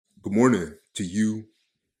Good morning to you,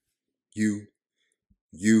 you,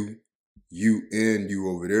 and you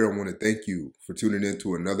over there. I want to thank you for tuning in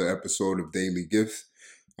to another episode of Daily Gifts.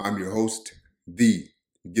 I'm your host, the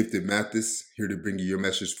Gifted Mathis, here to bring you your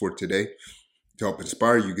message for today to help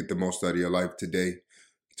inspire you get the most out of your life today,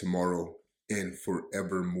 tomorrow, and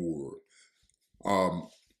forevermore. Um,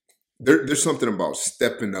 there's something about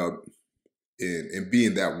stepping up and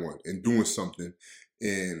being that one and doing something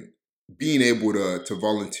and being able to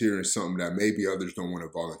volunteer in something that maybe others don't want to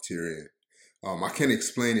volunteer in. I can't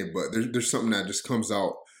explain it, but there's something that just comes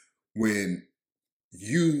out when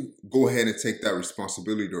you go ahead and take that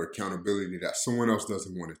responsibility or accountability that someone else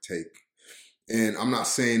doesn't want to take. And I'm not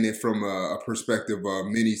saying it from a perspective of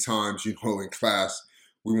many times, in class,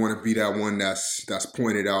 we want to be that one that's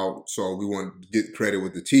pointed out. So we want to get credit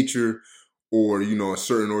with the teacher, or in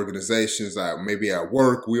certain organizations, like maybe at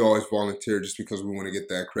work, we always volunteer just because we want to get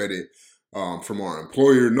that credit from our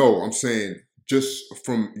employer. No, I'm saying just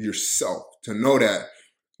from yourself to know that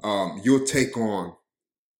you'll take on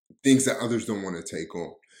things that others don't want to take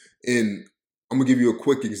on. And I'm gonna give you a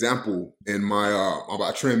quick example. In my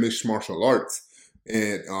I train mixed martial arts,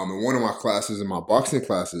 and in one of my classes, in my boxing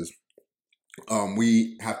classes,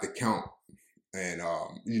 we have to count. And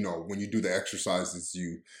when you do the exercises,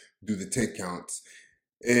 you do the 10 counts.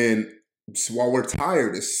 And so while we're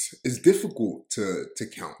tired, it's difficult to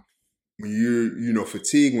count when you're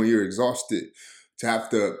fatigued, when you're exhausted, to have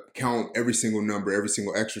to count every single number, every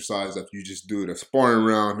single exercise after you just do it a sparring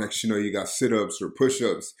round. Next, you got sit-ups or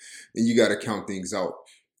push-ups, and you got to count things out.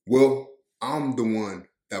 Well, I'm the one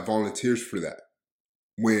that volunteers for that.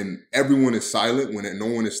 When everyone is silent, when no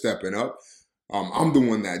one is stepping up, I'm the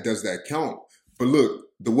one that does that count. But look,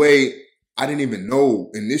 the way I didn't even know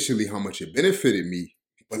initially how much it benefited me,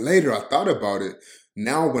 but later I thought about it.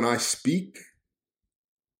 Now when I speak,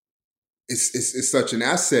 it's such an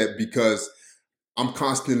asset because I'm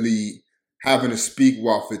constantly having to speak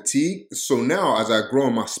while fatigued. So now as I grow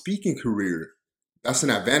in my speaking career, that's an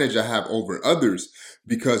advantage I have over others,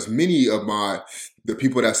 because many of the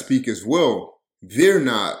people that speak as well, they're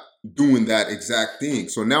not doing that exact thing.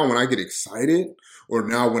 So now when I get excited, or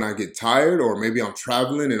now when I get tired, or maybe I'm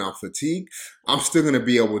traveling and I'm fatigued, I'm still going to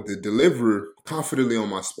be able to deliver confidently on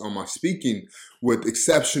my speaking with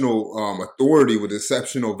exceptional authority, with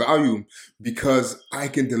exceptional value, because I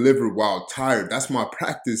can deliver while tired. That's my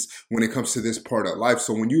practice when it comes to this part of life.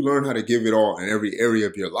 So when you learn how to give it all in every area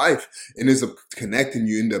of your life, it ends up connecting,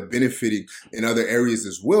 you end up benefiting in other areas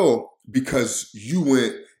as well, because you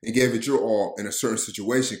went and gave it your all in a certain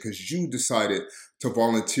situation, because you decided to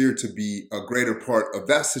volunteer to be a greater part of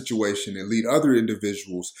that situation and lead other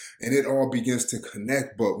individuals, and it all begins to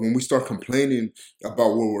connect. But when we start complaining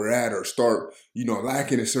about where we're at, or start,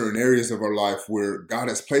 lacking in certain areas of our life where God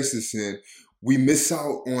has placed us in, we miss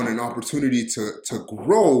out on an opportunity to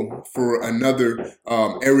grow for another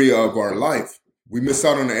area of our life. We miss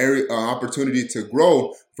out on an opportunity to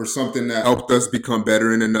grow for something that helped us become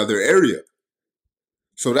better in another area.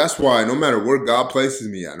 So that's why no matter where God places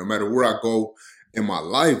me at, no matter where I go in my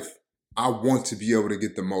life, I want to be able to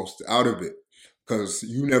get the most out of it, because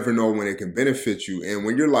you never know when it can benefit you. And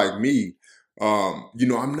when you're like me,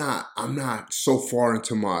 I'm not so far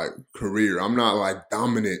into my career. I'm not like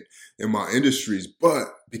dominant in my industries, but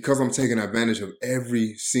because I'm taking advantage of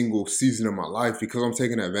every single season of my life, because I'm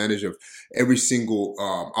taking advantage of every single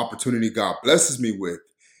opportunity God blesses me with,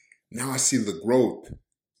 now I see the growth.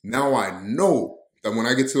 Now I know that when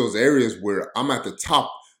I get to those areas where I'm at the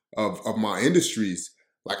top of my industries,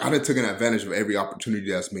 like I done taken advantage of every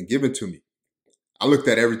opportunity that's been given to me. I looked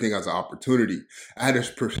at everything as an opportunity. I had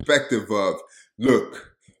this perspective of,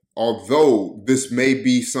 look, although this may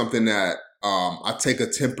be something that I take a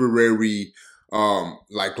temporary,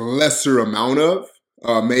 lesser amount of,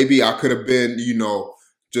 maybe I could have been,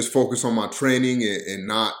 just focused on my training and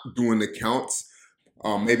not doing the counts.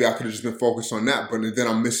 Maybe I could have just been focused on that, but then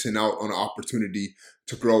I'm missing out on an opportunity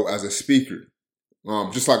to grow as a speaker.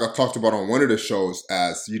 Just like I talked about on one of the shows,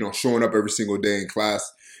 as showing up every single day in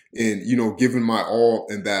class and giving my all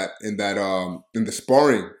in the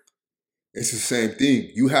sparring. It's the same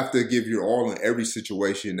thing. You have to give your all in every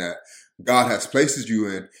situation that God has places you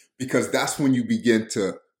in, because that's when you begin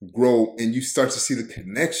to grow and you start to see the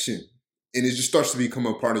connection, and it just starts to become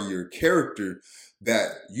a part of your character,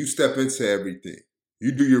 that you step into everything.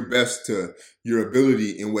 You do your best to your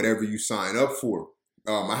ability in whatever you sign up for.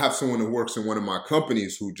 I have someone who works in one of my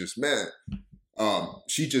companies who just,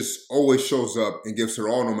 she just always shows up and gives her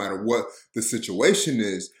all no matter what the situation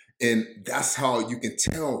is. And that's how you can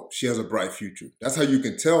tell she has a bright future. That's how you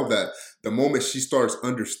can tell that the moment she starts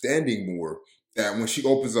understanding more that when she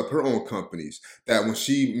opens up her own companies, that when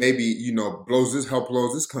she maybe, blows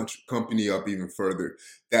this company up even further,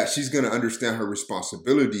 that she's going to understand her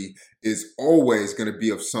responsibility is always going to be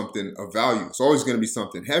of something of value. It's always going to be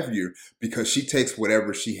something heavier because she takes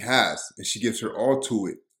whatever she has and she gives her all to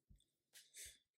it.